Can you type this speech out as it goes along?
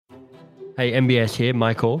Hey, MBS here,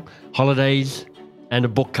 Michael. Holidays and a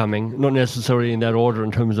book coming, not necessarily in that order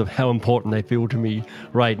in terms of how important they feel to me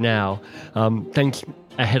right now. Thanks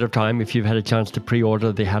ahead of time if you've had a chance to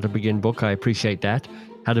pre-order the How to Begin book. I appreciate that.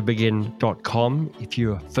 howtobegin.com if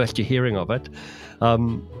you're hearing of it.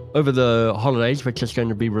 Over the holidays, we're just going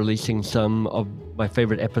to be releasing some of my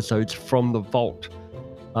favorite episodes from the vault.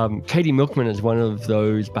 Katy Milkman is one of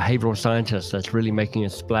those behavioral scientists that's really making a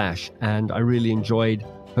splash, and I really enjoyed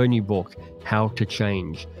her new book, How to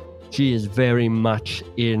Change. She is very much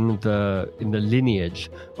in the lineage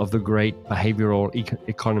of the great behavioral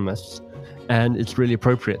economists, and it's really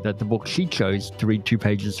appropriate that the book she chose to read 2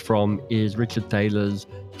 pages from is Richard Thaler's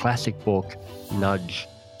classic book, Nudge.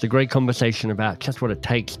 It's a great conversation about just what it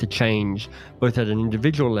takes to change, both at an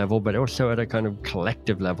individual level, but also at a kind of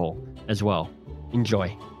collective level as well.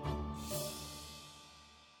 Enjoy.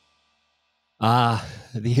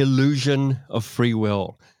 The illusion of free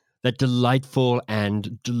will, that delightful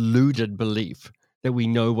and deluded belief that we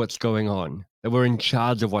know what's going on, that we're in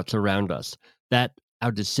charge of what's around us, that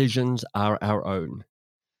our decisions are our own.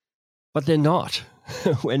 But they're not.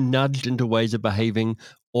 We're nudged into ways of behaving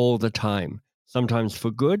all the time, sometimes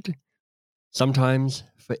for good, sometimes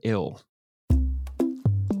for ill.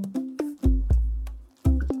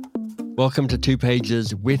 Welcome to 2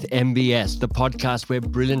 Pages with MBS, the podcast where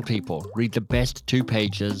brilliant people read the best 2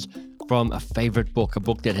 pages from a favorite book, a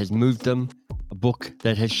book that has moved them, a book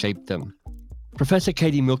that has shaped them. Professor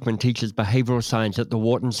Katy Milkman teaches behavioral science at the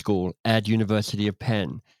Wharton School at University of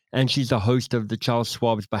Penn, and she's the host of the Charles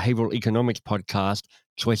Schwab's behavioral economics podcast,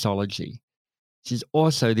 Choiceology. She's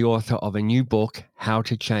also the author of a new book, How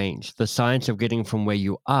to Change, the science of getting from where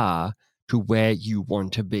you are to where you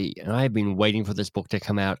want to be. And I have been waiting for this book to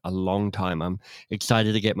come out a long time. I'm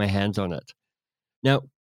excited to get my hands on it. Now,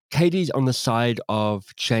 Katy's on the side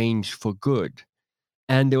of change for good.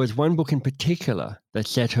 And there was one book in particular that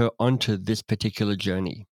set her onto this particular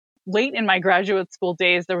journey. Late in my graduate school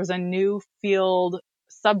days, there was a new subfield,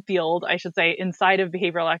 I should say, inside of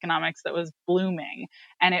behavioral economics that was blooming.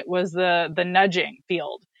 And it was the nudging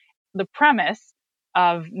field. The premise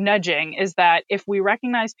of nudging is that if we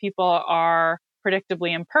recognize people are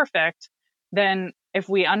predictably imperfect, then if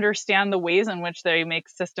we understand the ways in which they make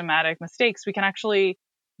systematic mistakes, we can actually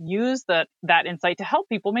use that insight to help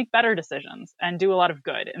people make better decisions and do a lot of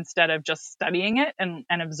good instead of just studying it and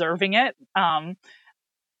observing it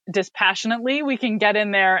dispassionately. We can get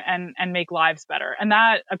in there and make lives better. And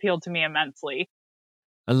that appealed to me immensely.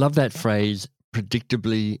 I love that phrase,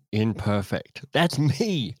 predictably imperfect. That's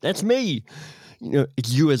me. That's me.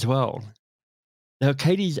 It's you as well. Now,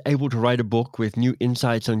 Katy's able to write a book with new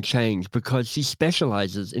insights on change because she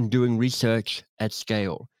specializes in doing research at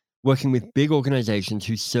scale, working with big organizations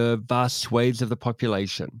who serve vast swathes of the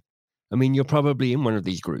population. I mean, you're probably in one of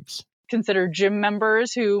these groups. Consider gym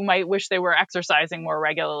members who might wish they were exercising more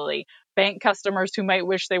regularly, bank customers who might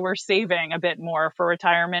wish they were saving a bit more for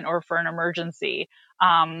retirement or for an emergency,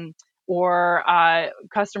 or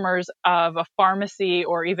customers of a pharmacy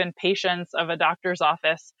or even patients of a doctor's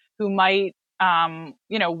office who might,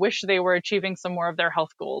 wish they were achieving some more of their health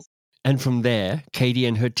goals. And from there, Katy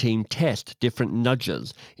and her team test different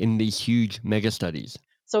nudges in these huge mega studies.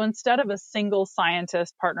 So instead of a single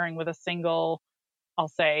scientist partnering with a single, I'll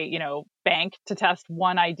say, bank to test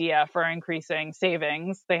one idea for increasing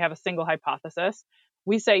savings, they have a single hypothesis.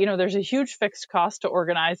 We say, there's a huge fixed cost to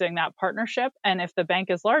organizing that partnership. And if the bank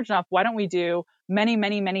is large enough, why don't we do many,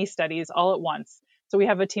 many, many studies all at once? So we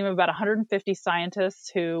have a team of about 150 scientists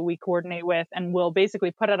who we coordinate with, and we'll basically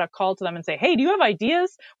put out a call to them and say, hey, do you have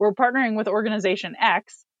ideas? We're partnering with organization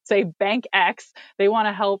X, say Bank X. They want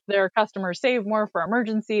to help their customers save more for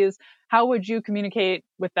emergencies. How would you communicate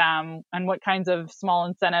with them? And what kinds of small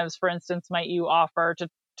incentives, for instance, might you offer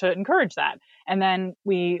to encourage that? And then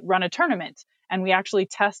we run a tournament. And we actually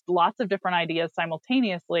test lots of different ideas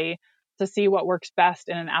simultaneously to see what works best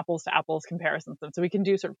in an apples to apples comparison. So we can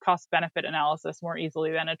do sort of cost benefit analysis more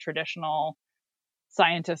easily than a traditional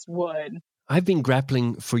scientist would. I've been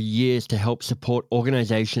grappling for years to help support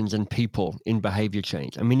organizations and people in behavior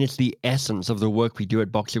change. I mean, it's the essence of the work we do at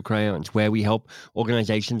Box of Crayons, where we help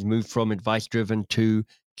organizations move from advice-driven to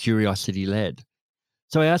curiosity-led.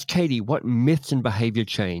 So I asked Katy what myths in behavior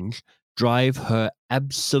change drive her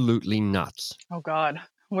absolutely nuts. Oh God,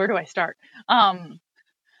 where do I start? I'll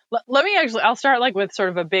start with sort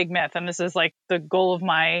of a big myth. And this is the goal of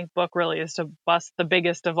my book really is to bust the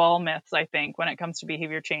biggest of all myths, I think, when it comes to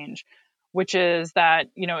behavior change, which is that,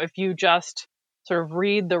 if you just sort of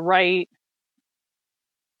read the right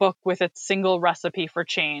book with its single recipe for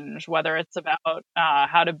change, whether it's about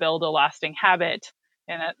how to build a lasting habit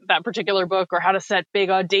that particular book, or how to set big,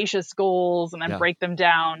 audacious goals and then break them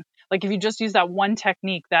down. Like if you just use that one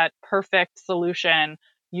technique, that perfect solution,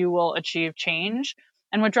 you will achieve change.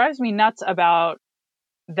 And what drives me nuts about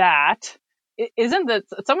that isn't that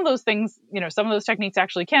some of those things, some of those techniques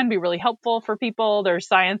actually can be really helpful for people. There's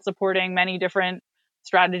science supporting many different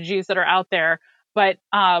strategies that are out there. But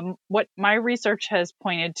what my research has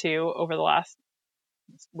pointed to over the last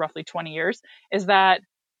roughly 20 years is that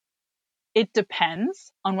it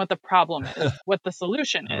depends on what the problem is, what the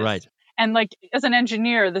solution is. Right. And like as an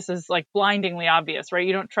engineer, this is like blindingly obvious, right?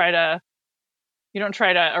 You don't try to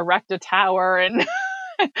erect a tower and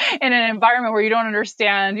in an environment where you don't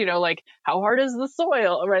understand, like how hard is the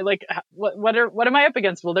soil, right? Like what am I up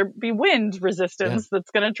against? Will there be wind resistance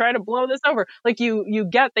that's going to try to blow this over? Like you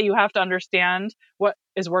get that you have to understand what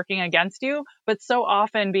is working against you, but so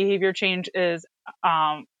often behavior change is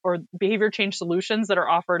or behavior change solutions that are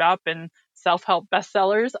offered up in self-help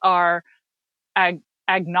bestsellers are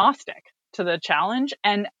agnostic to the challenge,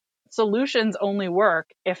 and solutions only work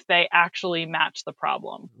if they actually match the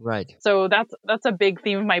problem. Right. So that's a big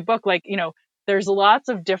theme of my book. Like, there's lots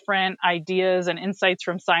of different ideas and insights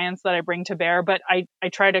from science that I bring to bear, but I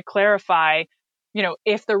try to clarify,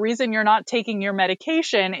 if the reason you're not taking your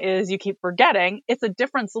medication is you keep forgetting, it's a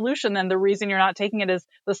different solution than the reason you're not taking it is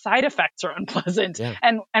the side effects are unpleasant. Yeah.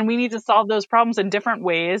 And we need to solve those problems in different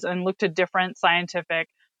ways and look to different scientific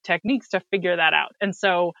techniques to figure that out. And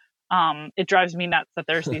so it drives me nuts that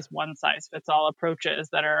there's these one size fits all approaches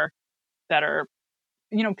that are,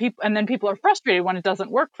 people, and then people are frustrated when it doesn't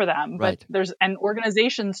work for them. Right. But and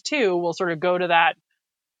organizations too will sort of go to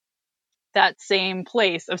that same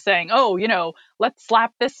place of saying, oh, let's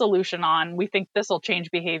slap this solution on. We think this will change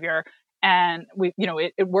behavior. And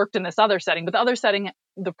it worked in this other setting, but the other setting,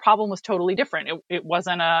 the problem was totally different. It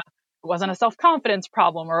wasn't a self-confidence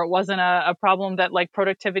problem, or it wasn't a problem that like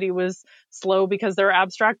productivity was slow because there are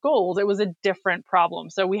abstract goals. It was a different problem.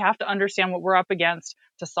 So we have to understand what we're up against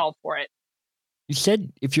to solve for it. You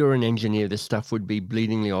said if you're an engineer, this stuff would be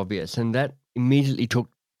bleedingly obvious. And that immediately took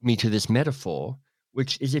me to this metaphor,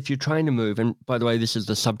 which is if you're trying to move, and by the way, this is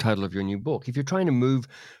the subtitle of your new book, if you're trying to move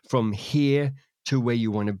from here to where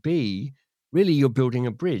you want to be, really you're building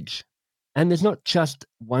a bridge. And there's not just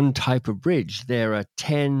one type of bridge. There are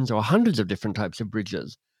tens or hundreds of different types of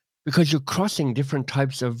bridges because you're crossing different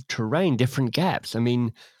types of terrain, different gaps. I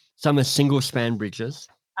mean, some are single span bridges.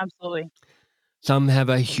 Absolutely. Some have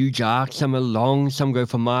a huge arc, some are long, some go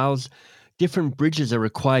for miles. Different bridges are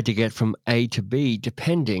required to get from A to B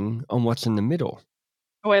depending on what's in the middle.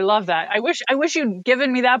 Oh, I love that. I wish you'd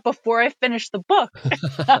given me that before I finished the book.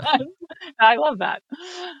 I love that.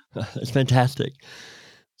 That's fantastic.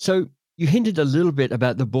 So you hinted a little bit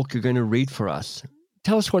about the book you're going to read for us.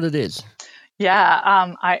 Tell us what it is. Yeah,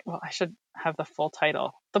 I should have the full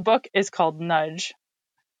title. The book is called Nudge: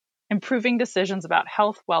 Improving Decisions About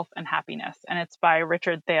Health, Wealth, and Happiness. And it's by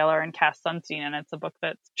Richard Thaler and Cass Sunstein. And it's a book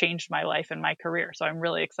that's changed my life and my career. So I'm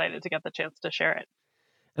really excited to get the chance to share it.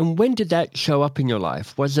 And when did that show up in your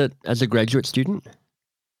life? Was it as a graduate student?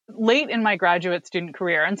 Late in my graduate student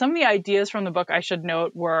career. And some of the ideas from the book, I should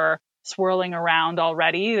note, were swirling around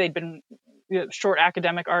already. They'd been short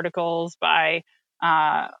academic articles by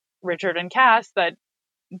Richard and Cass that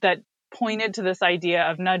pointed to this idea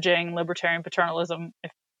of nudging, libertarian paternalism.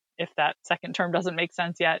 If that second term doesn't make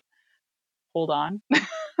sense yet, hold on.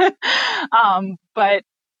 But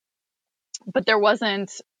there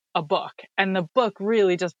wasn't a book, and the book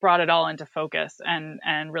really just brought it all into focus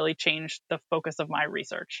and really changed the focus of my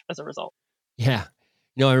research as a result. Yeah.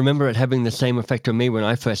 I remember it having the same effect on me when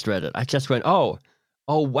I first read it. I just went, oh,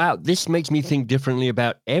 wow, this makes me think differently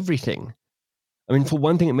about everything. I mean, for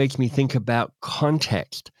one thing, it makes me think about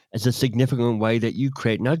context as a significant way that you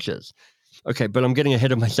create nudges. Okay, but I'm getting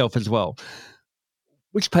ahead of myself as well.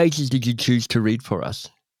 Which pages did you choose to read for us?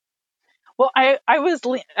 Well, I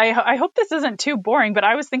hope this isn't too boring, but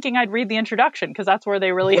I was thinking I'd read the introduction because that's where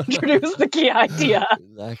they really introduce the key idea.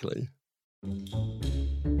 Exactly.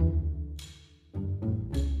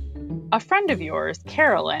 A friend of yours,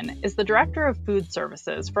 Carolyn, is the director of food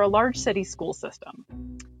services for a large city school system.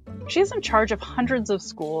 She is in charge of hundreds of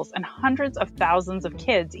schools, and hundreds of thousands of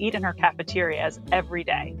kids eat in her cafeterias every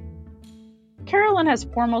day. Carolyn has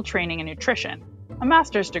formal training in nutrition, a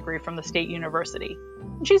master's degree from the state university,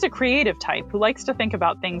 and she's a creative type who likes to think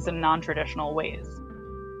about things in non-traditional ways.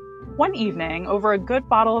 One evening, over a good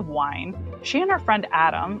bottle of wine, she and her friend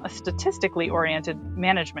Adam, a statistically oriented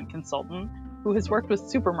management consultant who has worked with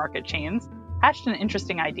supermarket chains, hatched an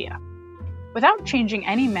interesting idea. Without changing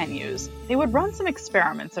any menus, they would run some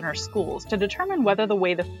experiments in her schools to determine whether the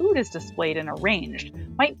way the food is displayed and arranged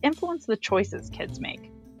might influence the choices kids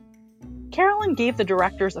make. Carolyn gave the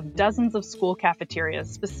directors of dozens of school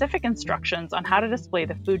cafeterias specific instructions on how to display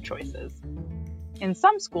the food choices. In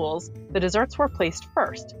some schools, the desserts were placed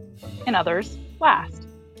first, in others, last,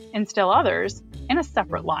 in still others, in a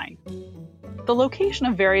separate line. The location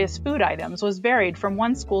of various food items was varied from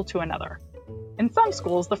one school to another. In some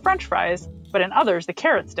schools, the French fries, but in others, the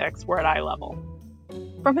carrot sticks were at eye level.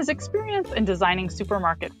 From his experience in designing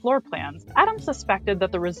supermarket floor plans, Adams suspected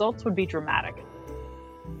that the results would be dramatic.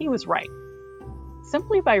 He was right.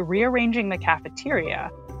 Simply by rearranging the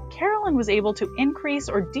cafeteria, Carolyn was able to increase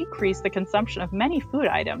or decrease the consumption of many food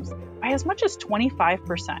items by as much as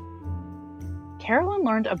 25%. Carolyn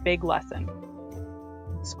learned a big lesson.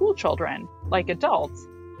 School children, like adults,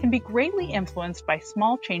 can be greatly influenced by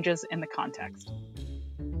small changes in the context.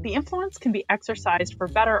 The influence can be exercised for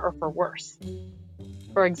better or for worse.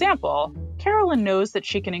 For example, Carolyn knows that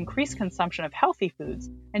she can increase consumption of healthy foods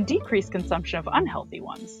and decrease consumption of unhealthy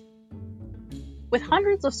ones. With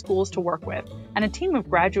hundreds of schools to work with and a team of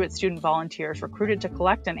graduate student volunteers recruited to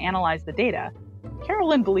collect and analyze the data,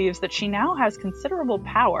 Carolyn believes that she now has considerable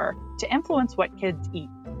power to influence what kids eat.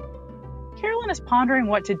 Carolyn is pondering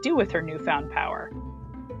what to do with her newfound power.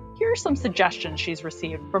 Here are some suggestions she's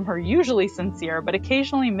received from her usually sincere but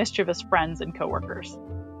occasionally mischievous friends and coworkers.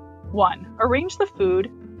 1. Arrange the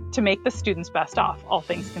food to make the students best off, all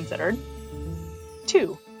things considered.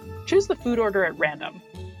 2. Choose the food order at random.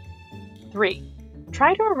 3.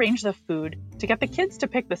 Try to arrange the food to get the kids to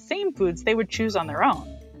pick the same foods they would choose on their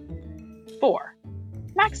own. 4.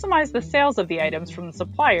 Maximize the sales of the items from the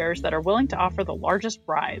suppliers that are willing to offer the largest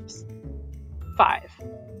bribes. 5.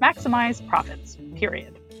 Maximize profits,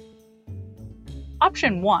 period.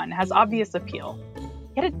 Option 1 has obvious appeal,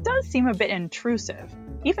 yet it does seem a bit intrusive,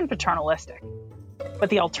 even paternalistic. But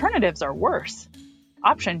the alternatives are worse.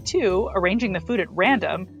 Option 2, arranging the food at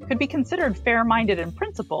random, could be considered fair-minded and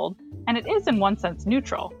principled, and it is in one sense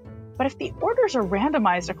neutral. But if the orders are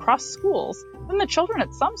randomized across schools, then the children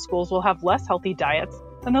at some schools will have less healthy diets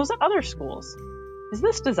than those at other schools. Is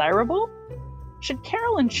this desirable? Should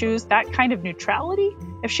Carolyn choose that kind of neutrality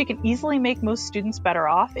if she can easily make most students better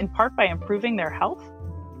off, in part by improving their health?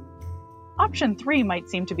 Option 3 might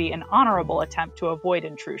seem to be an honorable attempt to avoid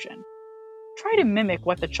intrusion. Try to mimic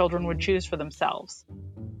what the children would choose for themselves.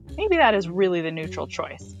 Maybe that is really the neutral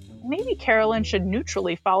choice. Maybe Carolyn should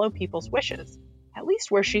neutrally follow people's wishes, at least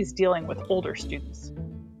where she's dealing with older students.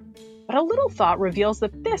 But a little thought reveals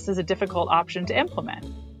that this is a difficult option to implement.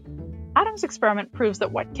 Adams' experiment proves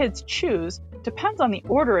that what kids choose depends on the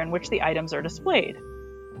order in which the items are displayed.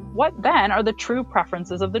 What then are the true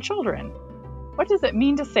preferences of the children? What does it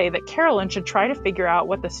mean to say that Carolyn should try to figure out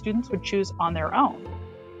what the students would choose on their own?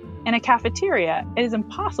 In a cafeteria, it is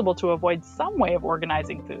impossible to avoid some way of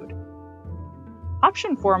organizing food.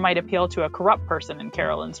 Option 4 might appeal to a corrupt person in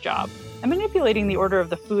Carolyn's job, and manipulating the order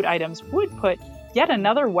of the food items would put yet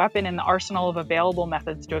another weapon in the arsenal of available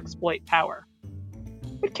methods to exploit power.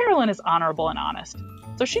 But Carolyn is honorable and honest,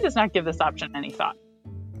 so she does not give this option any thought.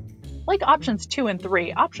 Like options 2 and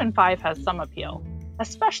 3, option 5 has some appeal,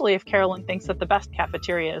 especially if Carolyn thinks that the best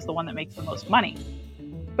cafeteria is the one that makes the most money.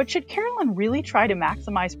 But should Carolyn really try to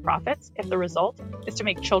maximize profits if the result is to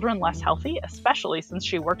make children less healthy, especially since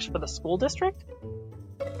she works for the school district?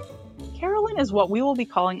 Carolyn is what we will be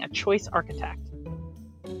calling a choice architect.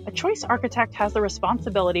 A choice architect has the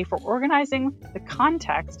responsibility for organizing the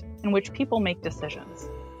context in which people make decisions.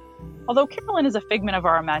 Although Carolyn is a figment of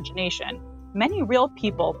our imagination, many real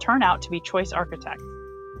people turn out to be choice architects,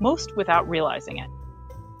 most without realizing it.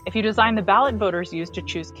 If you design the ballot voters use to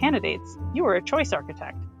choose candidates, you are a choice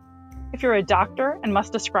architect. If you're a doctor and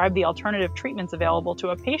must describe the alternative treatments available to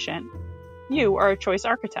a patient, you are a choice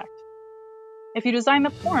architect. If you design the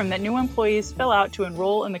form that new employees fill out to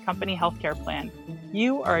enroll in the company healthcare plan,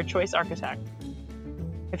 you are a choice architect.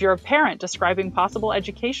 If you're a parent describing possible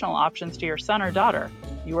educational options to your son or daughter,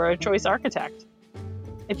 you are a choice architect.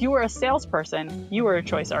 If you are a salesperson, you are a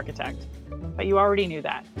choice architect. But you already knew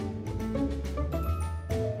that.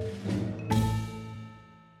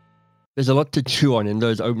 There's a lot to chew on in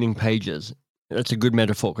those opening pages. That's a good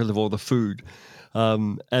metaphor because of all the food.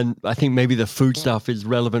 And I think maybe the food stuff is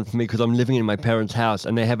relevant for me because I'm living in my parents' house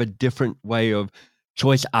and they have a different way of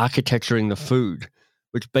choice architecturing the food,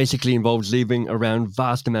 which basically involves leaving around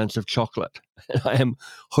vast amounts of chocolate. I am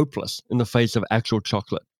hopeless in the face of actual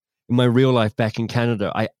chocolate. In my real life back in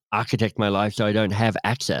Canada, I architect my life so I don't have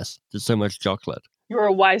access to so much chocolate. You're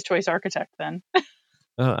a wise choice architect then.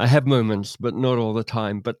 I have moments, but not all the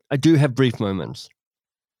time. But I do have brief moments.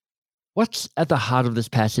 What's at the heart of this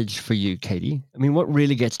passage for you, Katy? I mean, what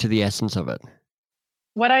really gets to the essence of it?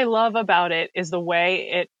 What I love about it is the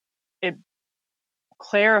way it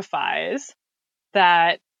clarifies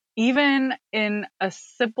that even in a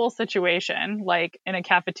simple situation, like in a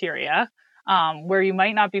cafeteria, where you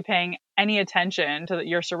might not be paying any attention to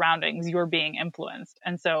your surroundings, you're being influenced.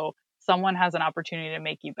 And so someone has an opportunity to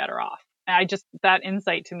make you better off. And that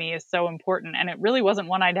insight to me is so important. And it really wasn't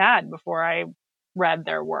one I'd had before I read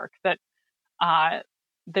their work, uh,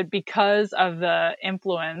 that because of the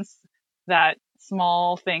influence that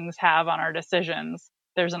small things have on our decisions,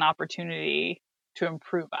 there's an opportunity to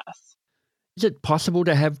improve us. Is it possible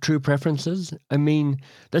to have true preferences? I mean,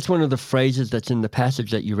 that's one of the phrases that's in the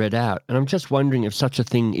passage that you read out. And I'm just wondering if such a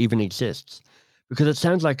thing even exists. Because it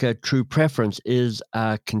sounds like a true preference is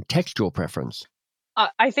a contextual preference.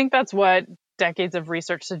 I think that's what decades of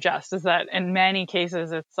research suggests, is that in many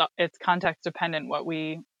cases it's context dependent what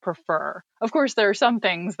we prefer. Of course, there are some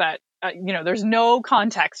things that there's no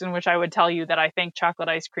context in which I would tell you that I think chocolate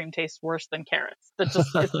ice cream tastes worse than carrots.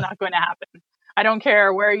 It's not going to happen. I don't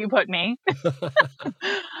care where you put me.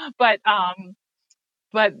 but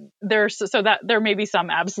there may be some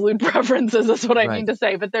absolute preferences, is what I Right. mean to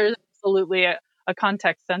say, but there's absolutely a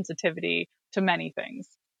context sensitivity to many things.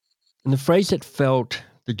 And the phrase that felt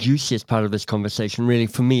the juiciest part of this conversation, really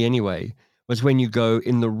for me anyway, was when you go,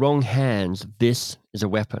 in the wrong hands, this is a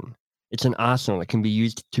weapon. It's an arsenal that can be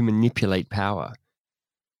used to manipulate power.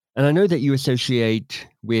 And I know that you associate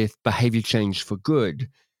with behavior change for good,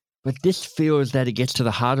 but this feels that it gets to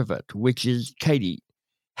the heart of it, which is, Katy,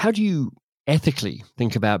 how do you ethically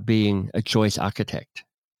think about being a choice architect?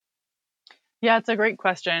 Yeah, it's a great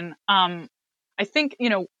question. I think,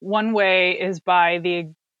 one way is by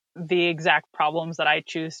the exact problems that I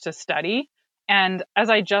choose to study. And as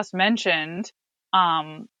I just mentioned,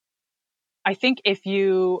 I think if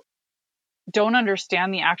you don't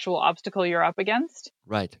understand the actual obstacle you're up against,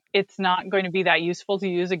 Right. it's not going to be that useful to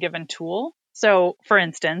use a given tool. So, for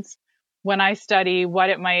instance, when I study what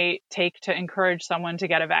it might take to encourage someone to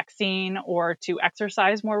get a vaccine or to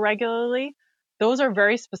exercise more regularly, those are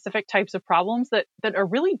very specific types of problems that are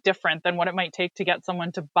really different than what it might take to get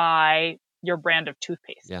someone to buy your brand of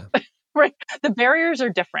toothpaste. Yeah. Right? The barriers are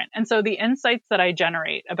different. And so the insights that I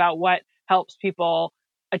generate about what helps people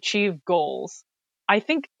achieve goals, I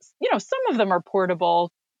think, some of them are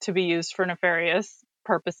portable to be used for nefarious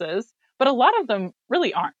purposes, but a lot of them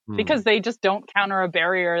really aren't, Hmm. because they just don't counter a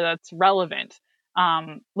barrier that's relevant.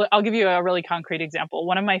 I'll give you a really concrete example.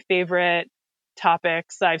 One of my favorite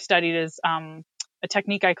topics I've studied is a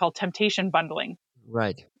technique I call temptation bundling,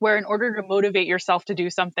 Right. where in order to motivate yourself to do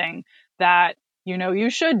something that you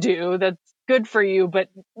should do, that's good for you, but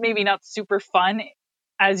maybe not super fun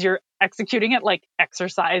as you're executing it, like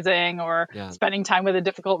exercising or Yeah. spending time with a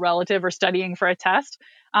difficult relative or studying for a test.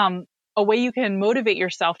 A way you can motivate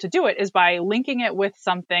yourself to do it is by linking it with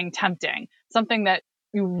something tempting, something that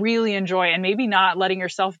you really enjoy, and maybe not letting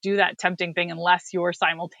yourself do that tempting thing unless you're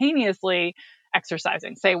simultaneously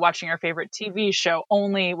exercising, say watching your favorite TV show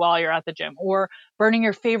only while you're at the gym, or burning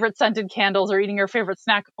your favorite scented candles or eating your favorite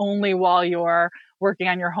snack only while you're working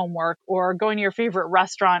on your homework, or going to your favorite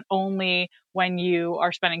restaurant only when you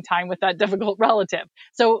are spending time with that difficult relative.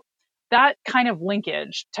 So that kind of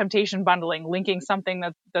linkage, temptation bundling, linking something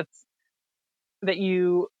that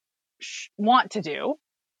you want to do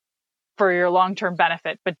for your long-term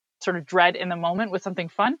benefit, but sort of dread in the moment, with something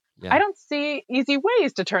fun. I Yeah. don't see easy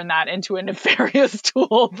ways to turn that into a nefarious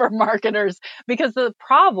tool for marketers, because the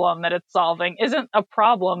problem that it's solving isn't a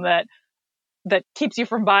problem that keeps you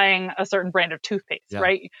from buying a certain brand of toothpaste, Yeah.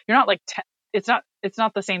 right? You're not like it's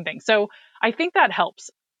not the same thing. So I think that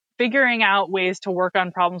helps, figuring out ways to work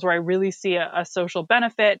on problems where I really see a social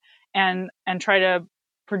benefit, and try to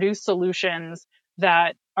produce solutions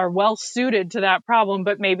that are well suited to that problem,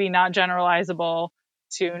 but maybe not generalizable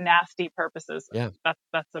to nasty purposes. Yeah.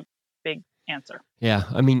 That's a big answer. Yeah.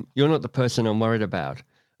 I mean, you're not the person I'm worried about.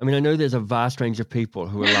 I mean, I know there's a vast range of people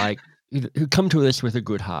who are like, who come to this with a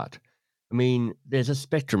good heart. I mean, there's a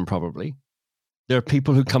spectrum probably. There are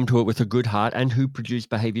people who come to it with a good heart and who produce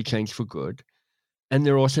behavior change for good. And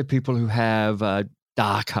there are also people who have a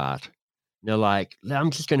dark heart. They're like, I'm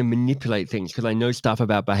just going to manipulate things because I know stuff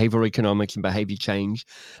about behavioral economics and behavior change.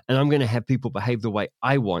 And I'm going to have people behave the way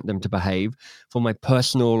I want them to behave for my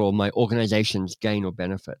personal or my organization's gain or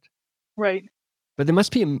benefit. Right. But there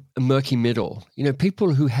must be a murky middle.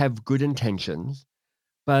 People who have good intentions,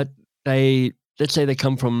 but let's say they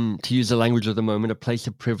come from, to use the language of the moment, a place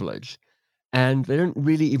of privilege. And they don't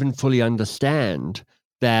really even fully understand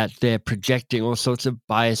that they're projecting all sorts of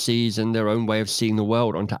biases and their own way of seeing the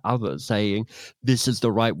world onto others, saying, this is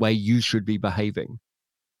the right way you should be behaving.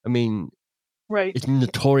 I mean, Right. it's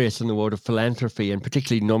notorious in the world of philanthropy and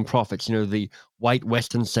particularly nonprofits, the white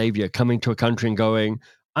Western savior coming to a country and going,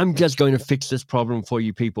 I'm just going to fix this problem for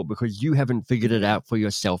you people because you haven't figured it out for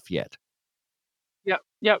yourself yet.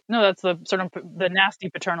 Yep. No, that's the sort of the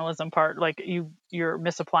nasty paternalism part. Like you're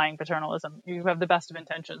misapplying paternalism. You have the best of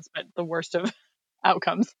intentions, but the worst of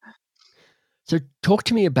outcomes. So talk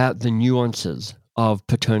to me about the nuances of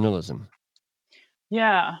paternalism.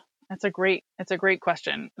 Yeah, it's a great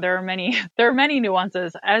question. There are many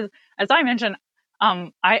nuances. As I mentioned,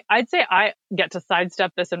 I'd say I get to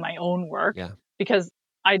sidestep this in my own work because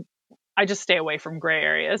I just stay away from gray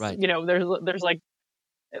areas. Right. There's like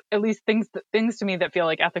at least things to me that feel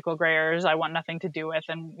like ethical gray areas I want nothing to do with.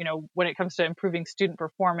 And when it comes to improving student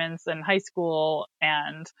performance in high school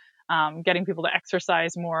and getting people to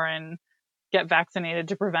exercise more and get vaccinated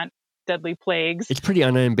to prevent deadly plagues. It's pretty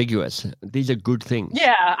unambiguous. These are good things.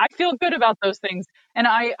 Yeah, I feel good about those things. And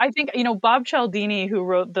I think, Bob Cialdini, who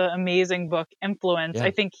wrote the amazing book Influence,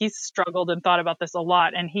 I think he's struggled and thought about this a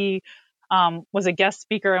lot. And he was a guest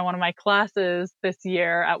speaker in one of my classes this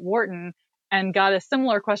year at Wharton and got a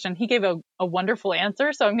similar question. He gave a wonderful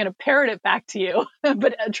answer. So I'm going to parrot it back to you,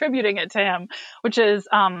 but attributing it to him, which is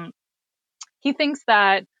he thinks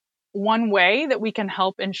that one way that we can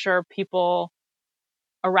help ensure people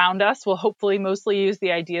around us will hopefully mostly use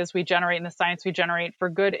the ideas we generate and the science we generate for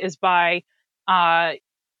good is by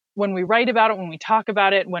when we write about it, when we talk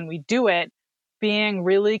about it, when we do it, being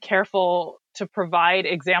really careful to provide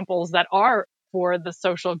examples that are for the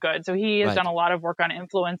social good. So he has done a lot of work on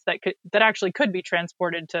influence that actually could be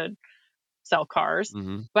transported to sell cars,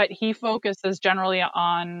 but he focuses generally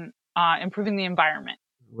on improving the environment.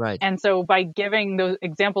 Right. And so by giving those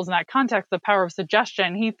examples in that context, the power of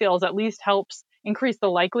suggestion, he feels at least helps increase the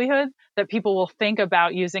likelihood that people will think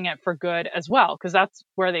about using it for good as well, because that's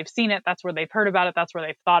where they've seen it, that's where they've heard about it, that's where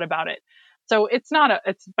they've thought about it. So it's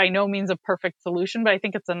by no means a perfect solution, but I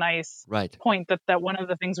think it's a nice point that one of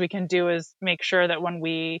the things we can do is make sure that when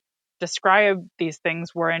we describe these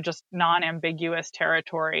things, we're in just non-ambiguous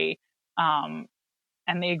territory, and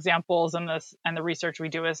the examples and the research we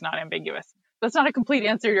do is not ambiguous. That's not a complete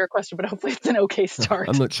answer to your question, but hopefully it's an okay start.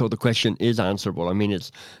 I'm not sure the question is answerable. I mean,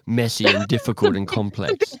 it's messy and difficult and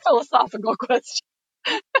complex. It's a big philosophical question.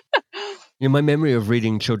 In my memory of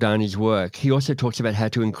reading Cialdini's work, he also talks about how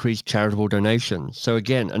to increase charitable donations. So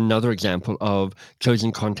again, another example of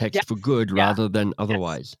chosen context for good rather than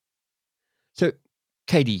otherwise. So,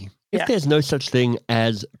 Katy, if there's no such thing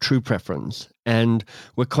as true preference, and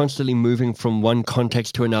we're constantly moving from one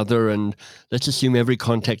context to another, and let's assume every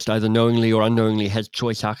context either knowingly or unknowingly has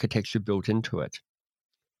choice architecture built into it,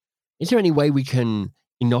 is there any way we can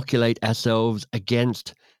inoculate ourselves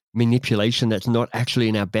against manipulation that's not actually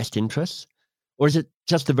in our best interests? Or is it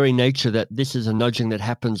just the very nature that this is a nudging that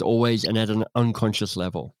happens always and at an unconscious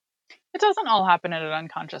level? It doesn't all happen at an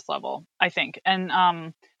unconscious level, I think. And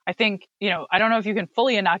I think, I don't know if you can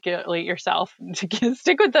fully inoculate yourself.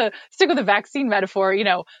 Stick with the vaccine metaphor.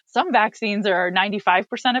 Some vaccines are 95%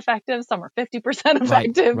 effective, some are 50%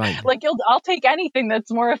 effective. Right. Like I'll take anything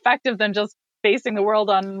that's more effective than just facing the world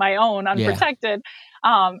on my own, unprotected.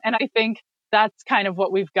 And I think that's kind of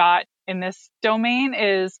what we've got in this domain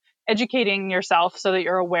is educating yourself so that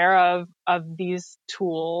you're aware of these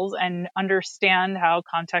tools and understand how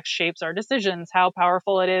context shapes our decisions, how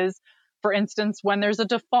powerful it is, for instance, when there's a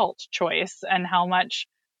default choice and how much,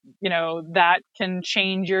 that can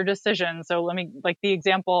change your decision. So the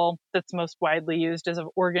example that's most widely used is of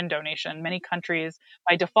organ donation. Many countries,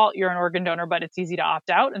 by default, you're an organ donor, but it's easy to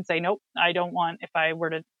opt out and say, nope, I don't want, if I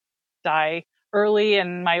were to die early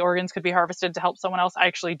and my organs could be harvested to help someone else, I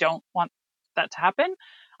actually don't want that to happen.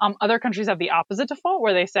 Other countries have the opposite default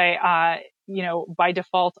where they say, by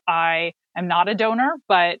default, I am not a donor,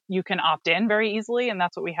 but you can opt in very easily. And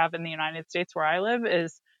that's what we have in the United States where I live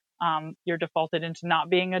is you're defaulted into not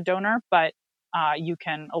being a donor, but you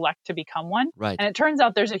can elect to become one. Right. And it turns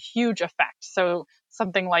out there's a huge effect. So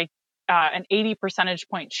something like an 80 percentage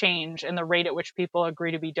point change in the rate at which people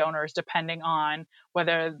agree to be donors, depending on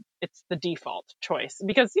whether it's the default choice.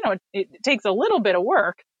 Because, it takes a little bit of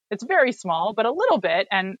work. It's very small, but a little bit.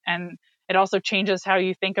 And it also changes how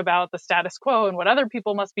you think about the status quo and what other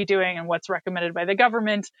people must be doing and what's recommended by the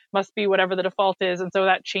government must be whatever the default is. And so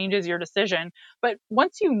that changes your decision. But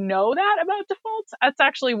once you know that about defaults, that's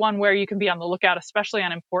actually one where you can be on the lookout, especially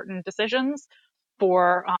on important decisions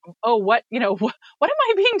for, what am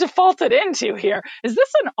I being defaulted into here? Is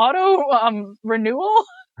this an auto renewal?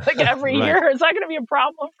 like every Right. year. Is that going to be a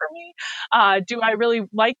problem for me? Do I really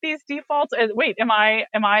like these defaults? Wait, am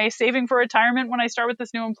I saving for retirement when I start with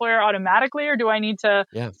this new employer automatically, or do I need to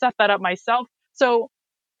Yeah. set that up myself? So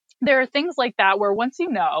there are things like that where once you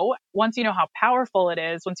know how powerful it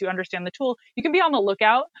is, once you understand the tool, you can be on the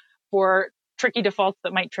lookout for tricky defaults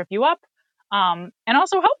that might trip you up, and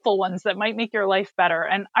also helpful ones that might make your life better.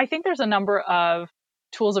 And I think there's a number of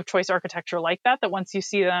tools of choice architecture like that once you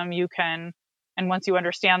see them, and once you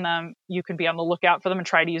understand them, you can be on the lookout for them and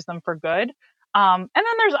try to use them for good. And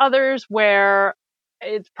then there's others where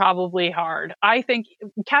it's probably hard. I think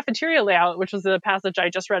cafeteria layout, which was the passage I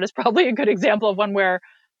just read, is probably a good example of one where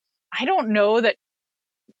I don't know that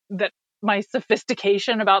my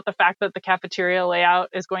sophistication about the fact that the cafeteria layout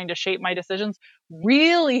is going to shape my decisions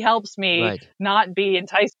really helps me Right. not be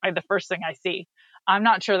enticed by the first thing I see. I'm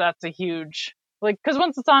not sure that's a huge, because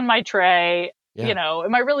once it's on my tray, Yeah.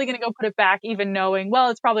 am I really going to go put it back even knowing, well,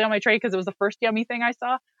 it's probably on my tray because it was the first yummy thing I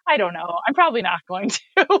saw? I don't know. I'm probably not going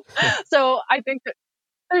to. So I think that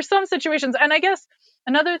there's some situations. And I guess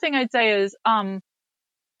another thing I'd say is,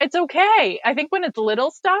 it's okay. I think when it's little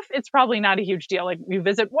stuff, it's probably not a huge deal. Like you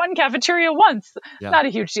visit one cafeteria once, Yeah. not a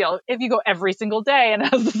huge deal. If you go every single day and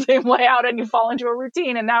it has the same layout and you fall into a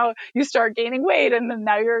routine and now you start gaining weight and then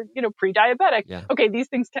now you're, pre-diabetic. Yeah. Okay, these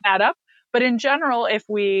things can add up. But in general, if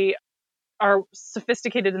we are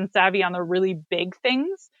sophisticated and savvy on the really big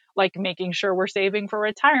things, like making sure we're saving for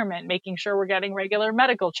retirement, making sure we're getting regular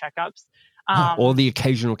medical checkups, Or the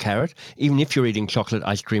occasional carrot, even if you're eating chocolate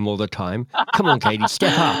ice cream all the time. Come on, Katie,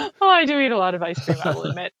 step up. well, I do eat a lot of ice cream, I will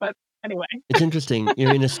admit, but anyway. It's interesting.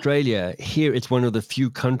 In Australia, here it's one of the few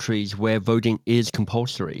countries where voting is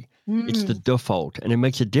compulsory. It's the default, and it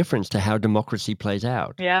makes a difference to how democracy plays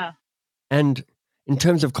out. Yeah. And in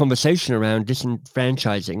terms of conversation around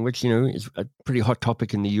disenfranchising, which, is a pretty hot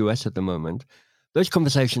topic in the US at the moment, those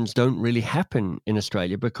conversations don't really happen in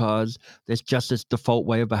Australia because there's just this default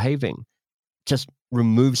way of behaving. Just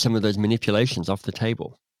remove some of those manipulations off the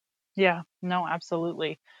table. Yeah, no,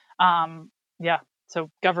 absolutely. Yeah. So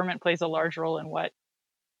government plays a large role in what,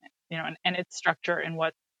 and its structure and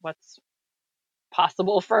what's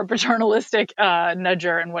possible for a paternalistic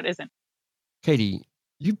nudger and what isn't. Katie,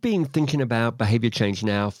 you've been thinking about behavior change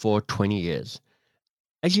now for 20 years.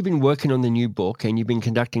 As you've been working on the new book and you've been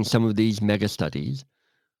conducting some of these mega studies,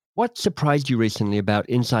 what surprised you recently about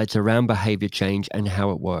insights around behavior change and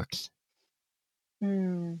how it works?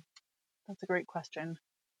 That's a great question.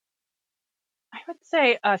 I would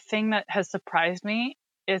say a thing that has surprised me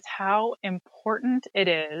is how important it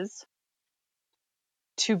is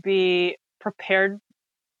to be prepared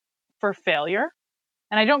for failure.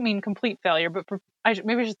 And I don't mean complete failure, but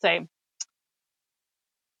maybe I should say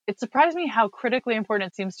it surprised me how critically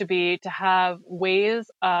important it seems to be to have ways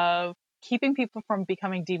of keeping people from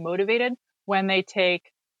becoming demotivated when they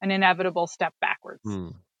take an inevitable step backwards.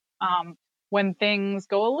 When things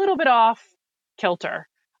go a little bit off kilter.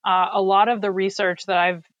 A lot of the research that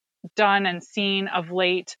I've done and seen of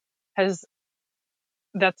late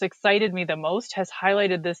that's excited me the most has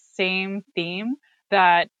highlighted this same theme,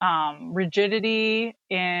 that rigidity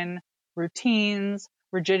in routines,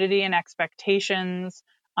 rigidity in expectations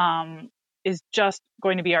is just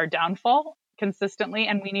going to be our downfall consistently.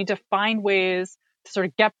 And we need to find ways to sort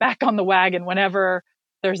of get back on the wagon whenever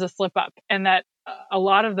there's a slip up. And that a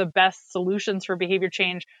lot of the best solutions for behavior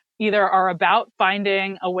change either are about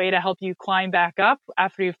finding a way to help you climb back up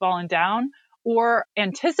after you've fallen down, or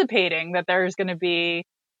anticipating that there's going to be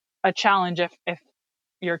a challenge if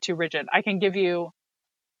you're too rigid. I'll give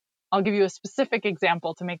you a specific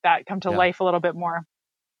example to make that come to life a little bit more.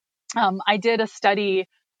 I did a study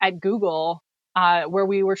at Google where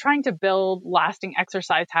we were trying to build lasting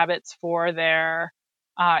exercise habits for their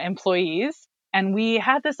employees. And we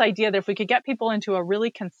had this idea that if we could get people into a really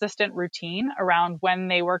consistent routine around when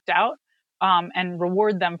they worked out and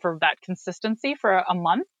reward them for that consistency for a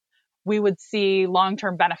month, we would see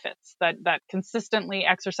long-term benefits, that consistently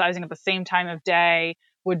exercising at the same time of day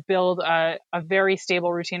would build a very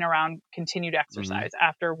stable routine around continued exercise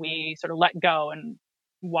after we sort of let go and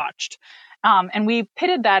watched. And we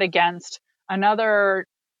pitted that against another,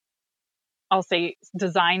 I'll say,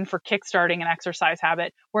 design for kickstarting an exercise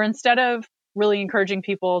habit, where instead of really encouraging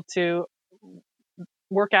people to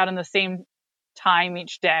work out in the same time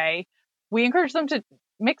each day, we encourage them to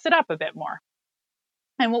mix it up a bit more.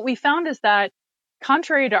 And what we found is that,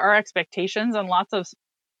 contrary to our expectations and lots of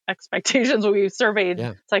expectations, we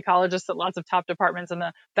surveyed psychologists at lots of top departments, and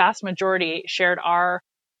the vast majority shared our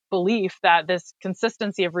belief that this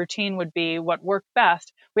consistency of routine would be what worked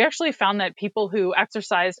best. We actually found that people who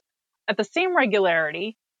exercised at the same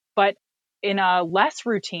regularity, but in a less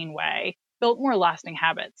routine way, built more lasting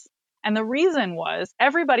habits. And the reason was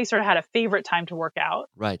everybody sort of had a favorite time to work out.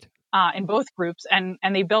 Right. In both groups, and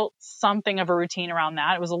they built something of a routine around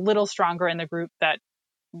that. It was a little stronger in the group that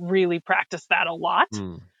really practiced that a lot.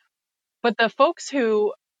 But the folks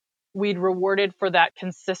who we'd rewarded for that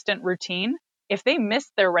consistent routine, if they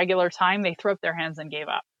missed their regular time, they threw up their hands and gave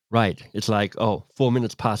up. Right. It's like, 4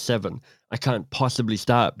 minutes past 7. I can't possibly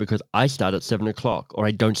start because I start at 7 o'clock or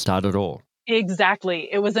I don't start at all. Exactly.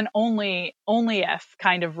 It was an only if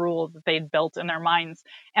kind of rule that they'd built in their minds.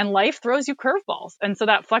 And life throws you curveballs. And so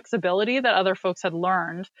that flexibility that other folks had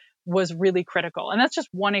learned was really critical. And that's just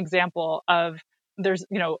one example of there's,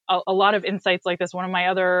 a lot of insights like this. One of my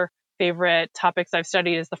other favorite topics I've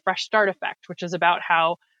studied is the fresh start effect, which is about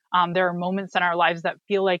how there are moments in our lives that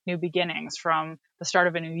feel like new beginnings, from the start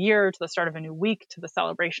of a new year to the start of a new week to the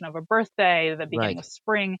celebration of a birthday, the beginning of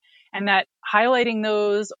spring, and that highlighting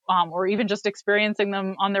those or even just experiencing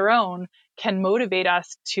them on their own can motivate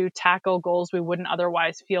us to tackle goals we wouldn't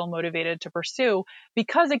otherwise feel motivated to pursue,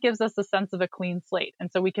 because it gives us a sense of a clean slate.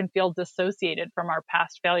 And so we can feel dissociated from our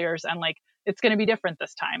past failures and like, it's going to be different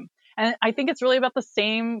this time. And I think it's really about the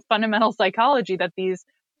same fundamental psychology that these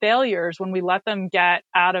failures, when we let them get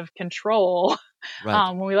out of control,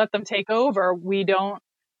 when we let them take over, we don't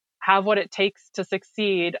have what it takes to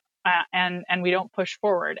succeed, and we don't push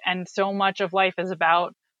forward. And so much of life is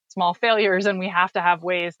about small failures, and we have to have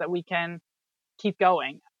ways that we can keep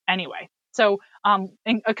going anyway. So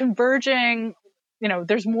in a converging,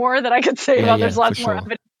 there's more that I could say about. There's lots more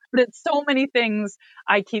evidence, but it's so many things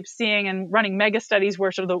I keep seeing and running mega studies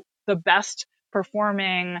where sort of the best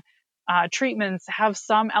performing treatments have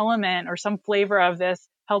some element or some flavor of this,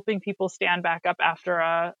 helping people stand back up after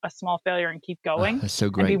a small failure and keep going. That's so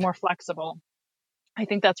great. And be more flexible. I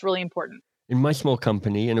think that's really important. In my small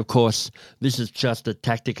company, and of course, this is just a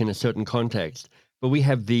tactic in a certain context, but we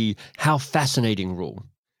have the how fascinating rule.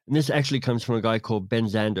 And this actually comes from a guy called Ben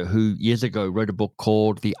Zander, who years ago wrote a book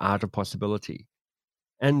called The Art of Possibility.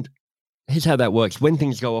 And here's how that works. When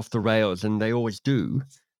things go off the rails, and they always do,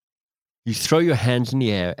 you throw your hands in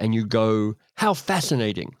the air and you go, how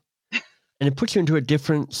fascinating. And it puts you into a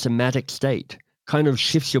different somatic state, kind of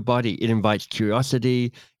shifts your body. It invites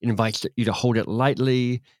curiosity. It invites you to hold it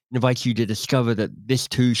lightly. It invites you to discover that this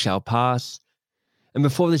too shall pass. And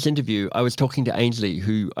before this interview, I was talking to Ainsley,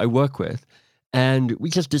 who I work with, and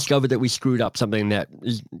we just discovered that we screwed up something that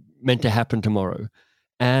is meant to happen tomorrow.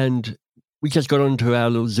 And we just got onto our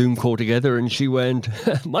little Zoom call together, and she went,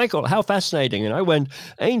 Michael, how fascinating. And I went,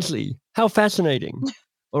 Ainsley, how fascinating.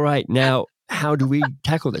 All right, now, how do we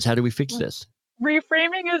tackle this? How do we fix this?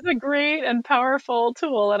 Reframing is a great and powerful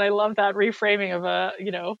tool. And I love that reframing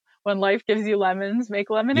of when life gives you lemons, make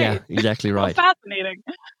lemonade. Yeah, exactly right. Fascinating.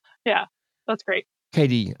 Yeah, that's great.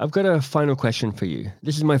 Katy, I've got a final question for you.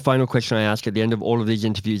 This is my final question I ask at the end of all of these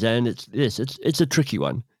interviews, and it's a tricky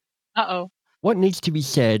one. Uh-oh. What needs to be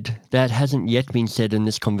said that hasn't yet been said in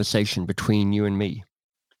this conversation between you and me?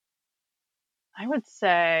 I would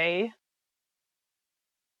say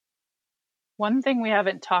one thing we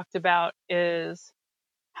haven't talked about is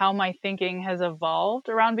how my thinking has evolved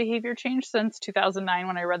around behavior change since 2009,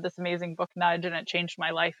 when I read this amazing book, Nudge, and it changed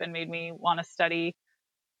my life and made me want to study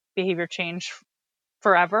behavior change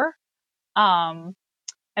forever. And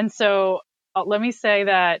so let me say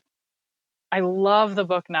that I love the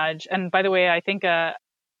book Nudge. And by the way, I think a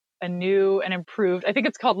new and improved, I think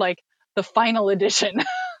it's called like the final edition.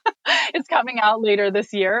 It's coming out later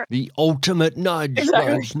this year. The ultimate nudge.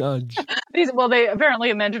 Exactly. Nudge. They apparently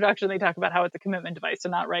in the introduction, they talk about how it's a commitment device to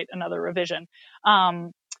not write another revision.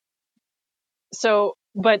 But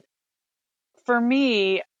for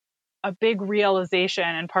me, a big realization,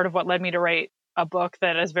 and part of what led me to write a book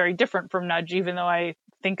that is very different from Nudge, even though I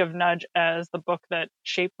think of Nudge as the book that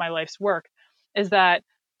shaped my life's work, is that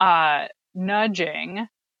nudging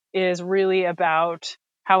is really about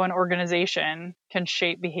how an organization can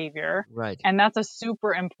shape behavior. Right. And that's a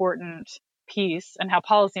super important piece, and how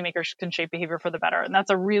policymakers can shape behavior for the better. And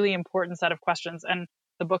that's a really important set of questions. And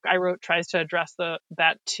the book I wrote tries to address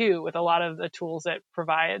that too, with a lot of the tools it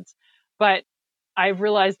provides. But I've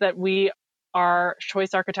realized that we are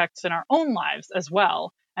choice architects in our own lives as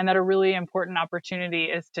well, and that a really important opportunity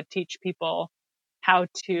is to teach people how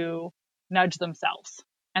to nudge themselves.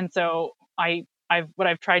 And so what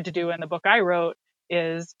I've tried to do in the book I wrote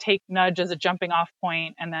is take nudge as a jumping off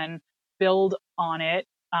point, and then build on it,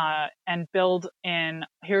 and build in,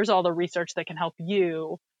 here's all the research that can help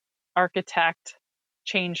you architect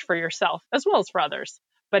change for yourself as well as for others.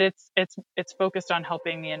 But it's focused on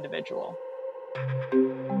helping the individual.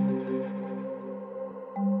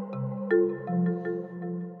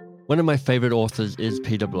 One of my favorite authors is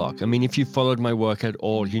Peter Block. I mean, if you followed my work at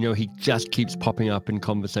all, you know he just keeps popping up in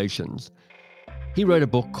conversations. He wrote a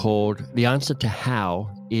book called The Answer to How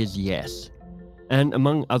is Yes. And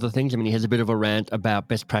among other things, I mean, he has a bit of a rant about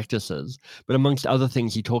best practices, but amongst other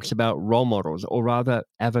things, he talks about role models, or rather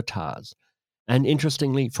avatars. And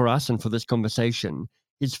interestingly, for us and for this conversation,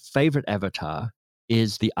 his favorite avatar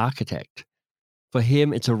is the architect. For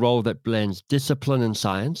him, it's a role that blends discipline and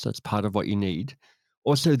science. That's part of what you need.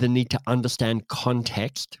 Also, the need to understand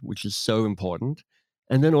context, which is so important.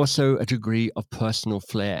 And then also a degree of personal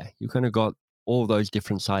flair. You kind of got all those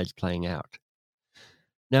different sides playing out.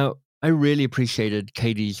 Now, I really appreciated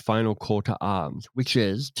Katy's final call to arms, which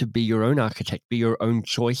is to be your own architect, be your own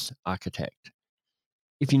choice architect.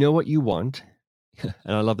 If you know what you want, and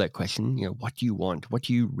I love that question, what do you want? What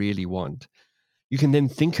do you really want? You can then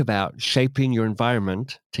think about shaping your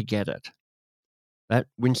environment to get it. That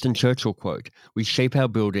Winston Churchill quote, we shape our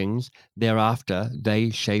buildings, thereafter they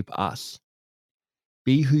shape us.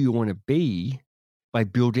 Be who you want to be by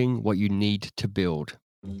building what you need to build.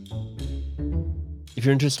 If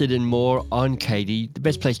you're interested in more on Katy, the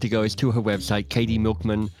best place to go is to her website,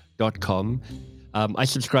 katymilkman.com. I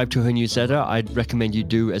subscribe to her newsletter. I'd recommend you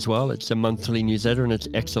do as well. It's a monthly newsletter and it's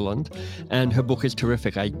excellent. And her book is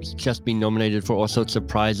terrific. I've just been nominated for all sorts of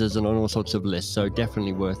prizes and on all sorts of lists, so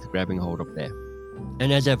definitely worth grabbing hold of there.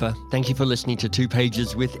 And as ever, thank you for listening to 2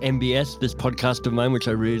 Pages with MBS, this podcast of mine, which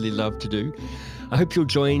I really love to do. I hope you'll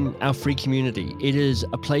join our free community. It is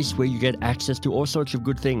a place where you get access to all sorts of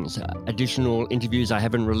good things, additional interviews I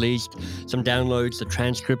haven't released, some downloads, the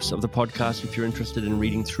transcripts of the podcast if you're interested in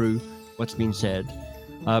reading through what's been said.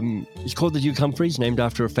 It's called the Duke Humphreys, named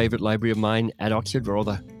after a favorite library of mine at Oxford, where all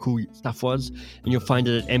the cool stuff was. And you'll find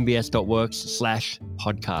it at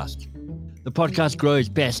mbs.works/podcast. The podcast grows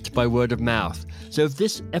best by word of mouth. So if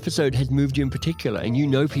this episode has moved you in particular and you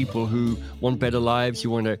know people who want better lives, who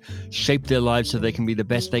want to shape their lives so they can be the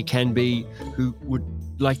best they can be, who would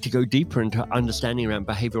like to go deeper into understanding around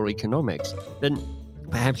behavioral economics, then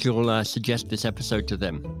perhaps you'll suggest this episode to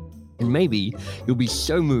them. And maybe you'll be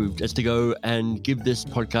so moved as to go and give this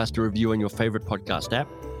podcast a review on your favorite podcast app.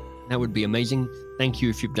 That would be amazing. Thank you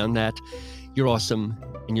if you've done that. You're awesome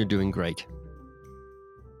and you're doing great.